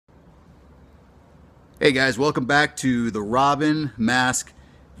Hey guys, welcome back to the Robin mask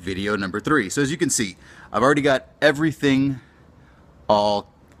video number 3. So as you can see, I've already got everything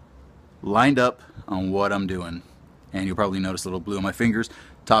all lined up on what I'm doing. And you'll probably notice a little blue on my fingers.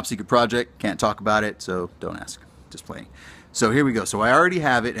 Top secret project, can't talk about it, so don't ask, just playing. So here we go. So I already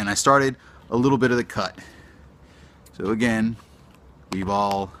have it and I started a little bit of the cut. So again, we've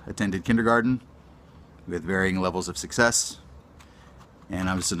all attended kindergarten with varying levels of success. And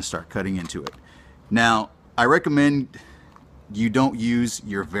I'm just going to start cutting into it. Now, I recommend you don't use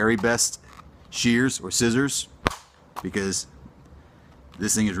your very best shears or scissors because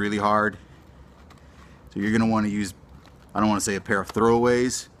this thing is really hard. So you're going to want to use, I don't want to say a pair of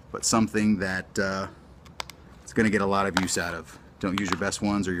throwaways, but something that it's going to get a lot of use out of. Don't use your best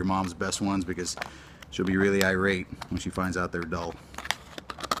ones or your mom's best ones because she'll be really irate when she finds out they're dull.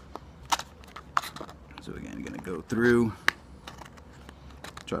 So again, I'm going to go through,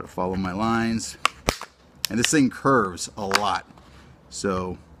 try to follow my lines. And this thing curves a lot,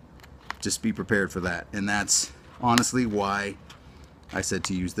 so just be prepared for that. And that's honestly why I said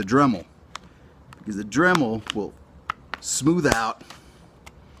to use the Dremel, because the Dremel will smooth out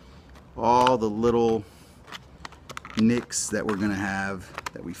all the little nicks that we're gonna have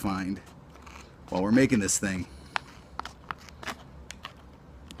that we find while we're making this thing.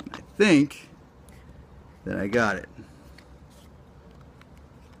 And I think that I got it.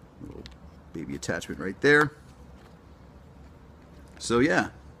 Baby attachment right there. So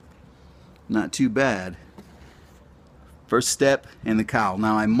yeah, not too bad. First step in the cowl.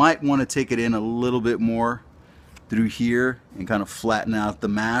 Now I might want to take it in a little bit more through here and kind of flatten out the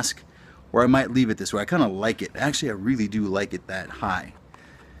mask, or I might leave it this way. I kind of like it. Actually, I really do like it that high.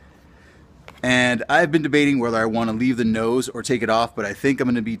 And I've been debating whether I want to leave the nose or take it off, but I think I'm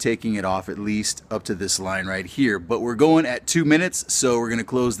going to be taking it off at least up to this line right here. But we're going at 2 minutes, so we're going to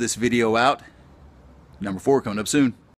close this video out. Number 4 coming up soon.